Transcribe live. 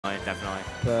Definitely.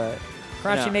 But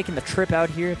Kiranchi making the trip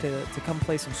out here to come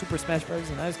play some Super Smash Bros.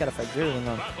 And I just got to fight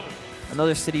ZeroTwoNone.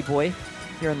 Another city boy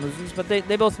here in losers, but they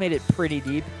both made it pretty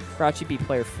deep. Kiranchi beat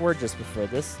player 4 just before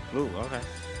this. Ooh, okay.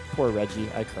 Poor Reggie,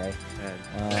 I cry.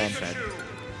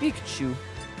 Pikachu.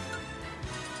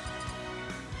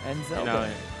 And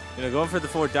Zelda. Going for the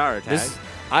 4-dollar tag.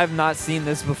 I've not seen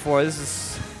this before. This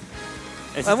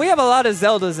is... And we have a lot of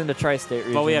Zeldas in the Tri-State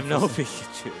region. But we have no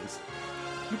Pikachus.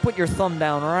 You put your thumb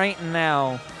down right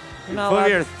now. You put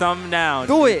your thumb down.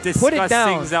 Do it. Put it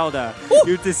down. Zelda.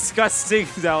 You disgusting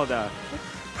Zelda.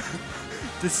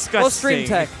 Disgusting. Go Stream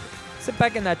Tech. Sit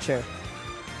back in that chair.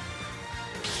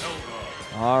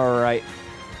 All right.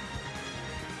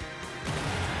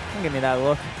 Don't give me that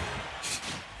look.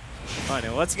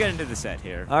 Fine, let's get into the set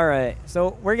here. All right.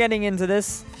 So we're getting into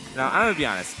this. Now, I'm going to be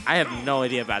honest. I have no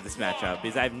idea about this matchup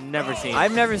because I've never seen it.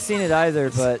 I've never seen it either,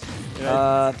 but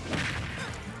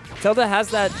Zelda has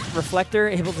that reflector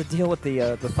able to deal with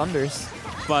the thunders.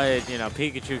 But,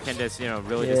 Pikachu can just,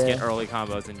 really just get early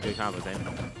combos and good combos in.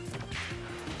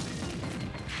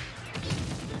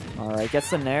 All right, gets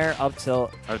the Nair up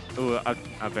tilt.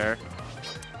 Up air.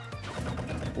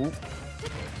 Ooh.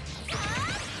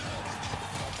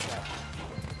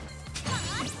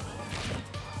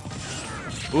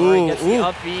 Ooh, gets the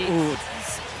up B.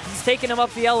 He's taking him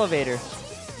up the elevator.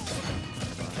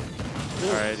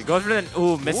 All right, he goes for the...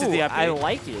 Ooh, misses the up B. I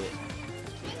like it.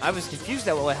 I was confused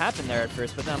at what happened there at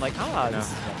first, but then I'm like, oh, this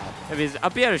is what happened. If he's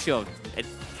up B out of shield, it's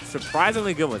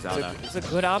surprisingly good with Zelda. It's a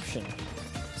good option.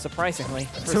 Surprisingly.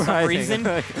 For some reason.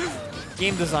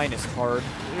 Game design is hard.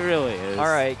 It really is. All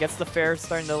right, gets the fair,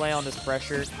 starting to lay on this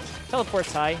pressure.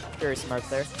 Teleports high. Very smart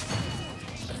there.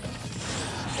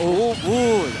 Ooh,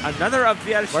 another up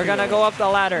the out of shield. We're going to go up the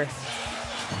ladder.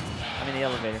 I mean the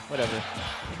elevator, whatever.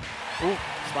 Ooh,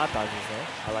 spot dodges there.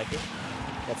 I like it.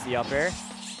 Gets the up air.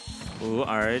 Ooh,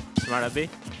 all right. Smart up B.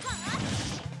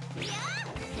 All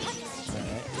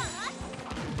right.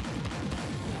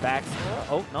 Back throw.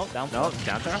 Oh, no, down throw. No,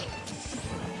 down throw.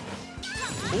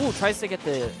 Ooh, tries to get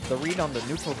the read on the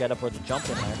neutral getup or the jump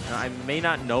in there. Now, I may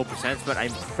not know percents, but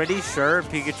I'm pretty sure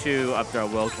Pikachu up throw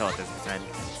will kill at this percent.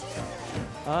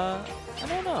 I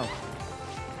don't know.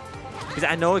 Because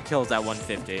I know it kills at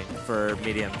 150 for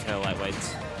medium to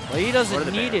lightweights. Well, he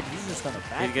doesn't need it. He's just going to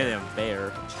back. He's getting a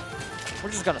bear.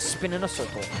 We're just going to spin in a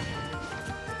circle.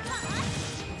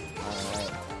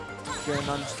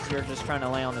 Alright. You're just trying to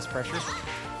lay on this pressure.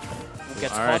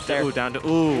 Gets caught there. Ooh, down to...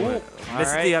 Ooh.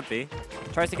 Misses the up B.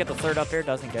 Tries to get the third up air.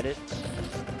 Doesn't get it.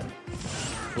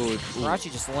 Ooh. Karachi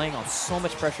just laying on so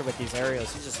much pressure with these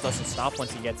aerials. He just doesn't stop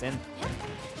once he gets in.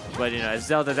 But, if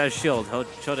Zelda does shield,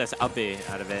 he'll just up B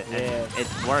out of it. Yeah. And it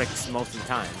works most of the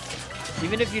time.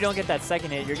 Even if you don't get that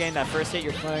second hit, you're getting that first hit,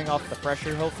 you're clearing off the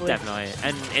pressure, hopefully. Definitely.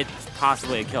 And it's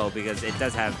possibly a kill because it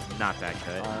does have knockback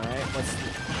to it. All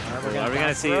right, Are we going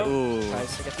to see... Ooh.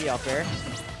 Tries to get the up air.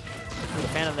 The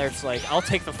Phantom there's like, I'll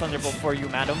take the Thunderbolt for you,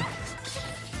 madam.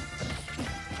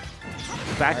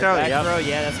 Back throw? Back throw,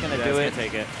 yeah, that's going to do it.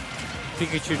 Take it.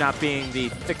 Pikachu not being the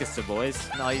thickest of boys.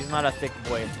 No, he's not a thick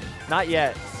boy. Not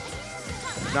yet.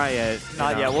 Not yet.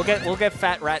 Not yet. We'll get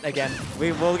Fat Rat again.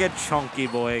 We will get Chunky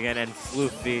Boy again and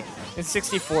Floofy. In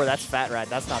 64, that's Fat Rat.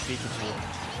 That's not Pikachu.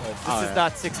 This is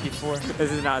not 64.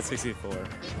 This is not 64.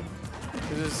 If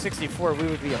this is 64, we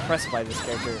would be impressed by this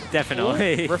character.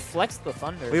 Definitely. Reflects the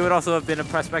thunder. We would also have been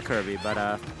impressed by Kirby, but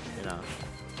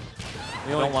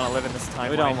we don't want to live in this timeline.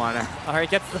 We don't want to. All right,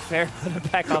 gets the fair, put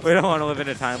it back up. We don't want to live in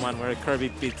a timeline where Kirby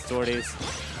beats Swordies.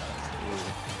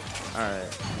 All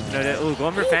right. Ooh,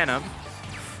 going for Phantom.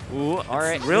 Ooh, all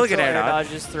right. Really good air dodge.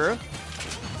 Dodges through.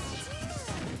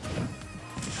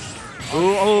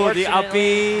 Ooh, the up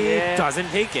B doesn't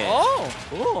take it. Oh.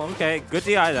 Ooh, okay. Good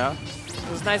DI, though. It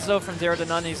was nice, though, from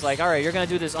ZeroTwoNone. He's like, all right, you're going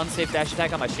to do this unsafe dash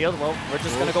attack on my shield. Well, we're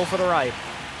just going to go for the ride.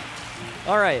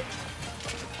 All right.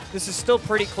 This is still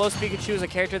pretty close. Pikachu is a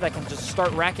character that can just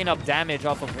start racking up damage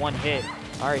off of one hit.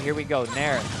 All right, here we go.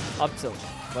 Nair, up tilt.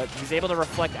 But he's able to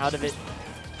reflect out of it.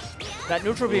 That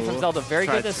neutral B from Zelda, very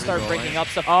good to start breaking up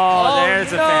stuff. Oh,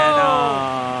 there's a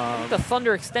Phantom. The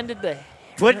Thunder extended the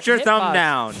Put your thumb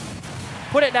down.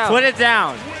 Put it down. Put it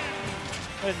down.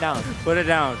 Put it down. Put it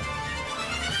down.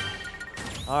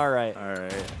 All right. All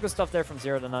right. Good stuff there from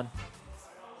ZeroTwoNone.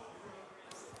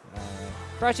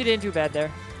 Kiranchi didn't do bad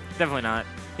there. Definitely not.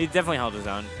 He definitely held his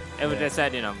own. It was just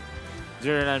said,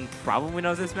 ZeroTwoNone probably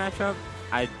knows this matchup.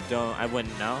 I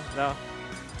wouldn't know, though.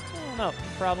 I don't know.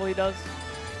 Probably does.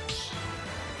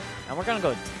 And we're going to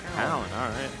go Town. All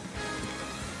right.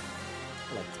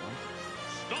 I like Town.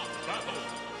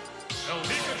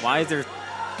 Why is there...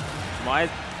 Why...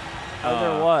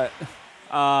 What?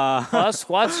 Oh, that's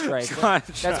squad strike. Squad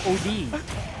That's OD.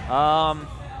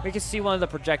 We can see one of the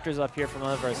projectors up here from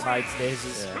one of our side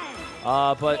stages.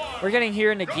 Yeah. But we're getting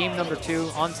here into game number 2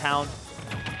 on town.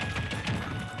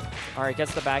 All right,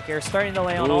 gets the back air, starting to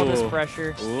lay on all this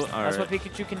pressure. Ooh, That's what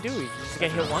Pikachu can do. He can just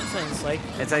get hit once and it's like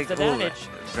the ooh, damage.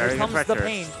 very Here comes good the pressure.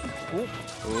 pain. Ooh.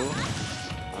 Ooh.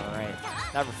 All right,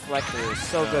 that reflector is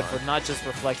so good for not just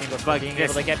reflecting, but for But being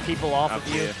able to get people off of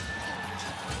you.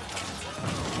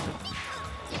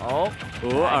 Oh.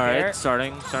 Ooh, all right,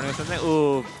 starting with something.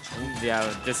 Ooh,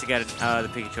 yeah, just to get the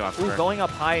Pikachu off. Ooh, going up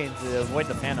high to avoid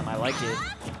the Phantom. I like it.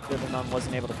 ZeroTwoNone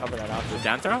wasn't able to cover that option.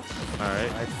 Down throw? All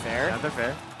right. All right, fair. Down throw,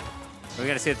 fair. Are we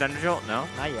going to see a Thunder Jolt? No?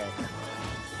 Not yet.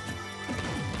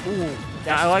 Ooh,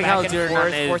 I like how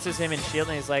ZeroTwoNone forces him in shield,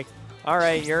 and he's like, all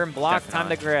right, you're in block, time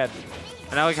to grab.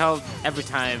 And I like how every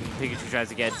time Pikachu tries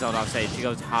to get Zelda off stage, she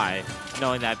goes high,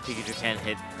 knowing that Pikachu can't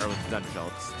hit her with Thunder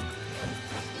Jolts.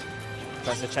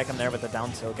 Tries to check him there with the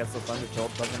down tilt, gets the Thunder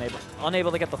Jolt, but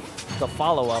unable to get the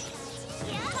follow-up.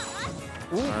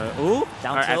 Ooh, Ooh.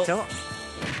 Down tilt. F-tilt?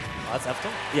 Oh, that's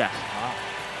F-tilt? Yeah. Wow.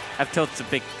 F-tilt's a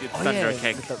big thunder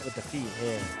kick. With the feet,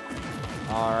 yeah.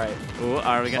 All right. Ooh,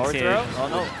 are we going to see throw? it? Oh,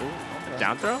 no. Ooh.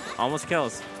 Down throw? Almost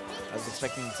kills. I was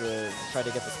expecting to try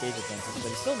to get the stage advantage, but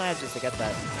he still manages to get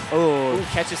that. Ooh. Ooh,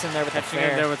 catches him there with the Catching fair.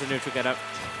 him there with the neutral get up.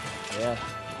 Yeah.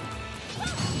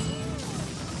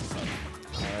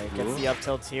 All right, gets the up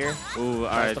tilts here. Ooh,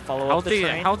 all right. To follow up the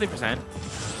train. Healthy percent.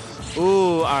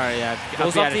 Ooh, all right, yeah.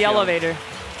 Goes up the elevator.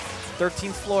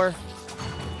 13th floor.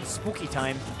 Spooky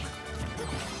time.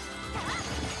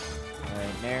 All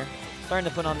right, Nair. Starting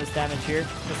to put on this damage here.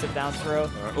 Just a down throw.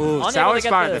 Ooh, sour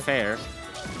spot at the fair.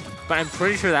 But I'm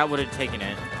pretty sure that would have taken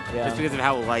it. Yeah. Just because of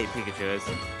how light Pikachu is.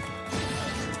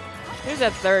 He's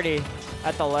at 30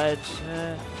 at the ledge.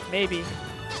 Maybe.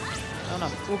 I don't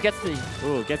know. Ooh, gets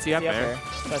the up there.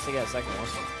 Tries to get a second one.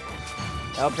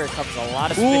 The up air covers a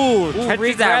lot of spin. Ooh,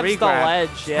 catches that regrab. The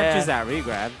ledge. Yeah. Catches that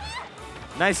regrab.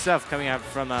 Nice stuff coming out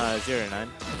from ZeroTwoNone.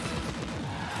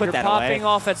 You're popping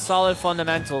off at solid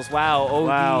fundamentals. Wow,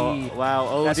 OD. Wow,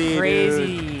 OD. That's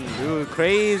crazy. Dude,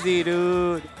 crazy,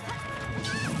 dude.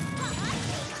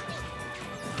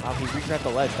 Wow, he regrabbed the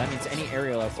ledge. That means any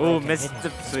aerial. Ooh, missed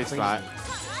the sweet spot.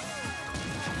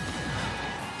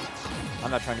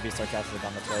 I'm not trying to be sarcastic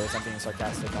on the players. I'm being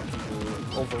sarcastic on people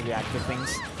who overreact to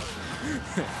things.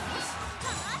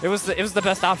 It was the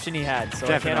best option he had, so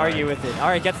I can't argue with it. All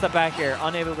right, gets the back air,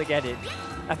 unable to get it.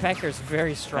 That back air is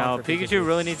very strong. Now, Pikachu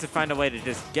really needs to find a way to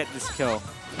just get this kill.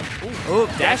 Ooh,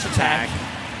 dash attack.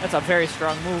 That's a very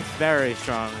strong move. Very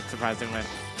strong, surprisingly.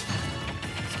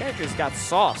 This character's got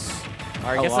sauce.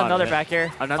 All right, gets another back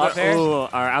air. Another up air. Ooh, all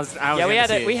right, I was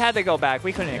yeah, we had to go back.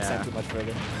 We couldn't extend too much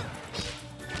further.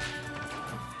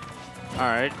 All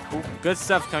right, good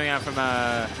stuff coming out from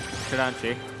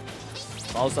Kiranchi.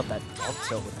 Follows up that up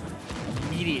tilt with an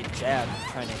immediate jab,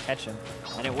 trying to catch him,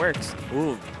 and it works.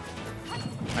 Ooh.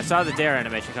 I saw the dare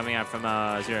animation coming out from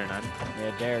ZeroTwoNone.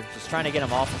 Yeah, dare, just trying to get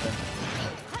him off of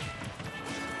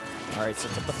him. All right,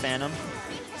 sets up the Phantom.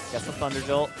 Gets the Thunder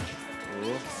Jolt.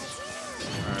 Ooh.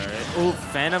 All right. Ooh,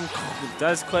 Phantom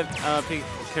does clip Kiranchi.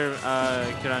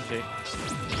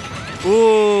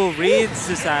 Ooh, reads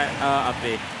this up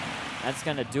B. That's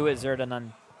gonna do it.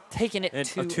 ZeroTwoNone taking it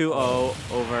 2-0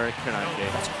 over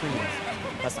Kiranchi. That's crazy.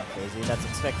 That's not crazy. That's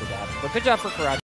expected to happen. But good job for Kiranchi.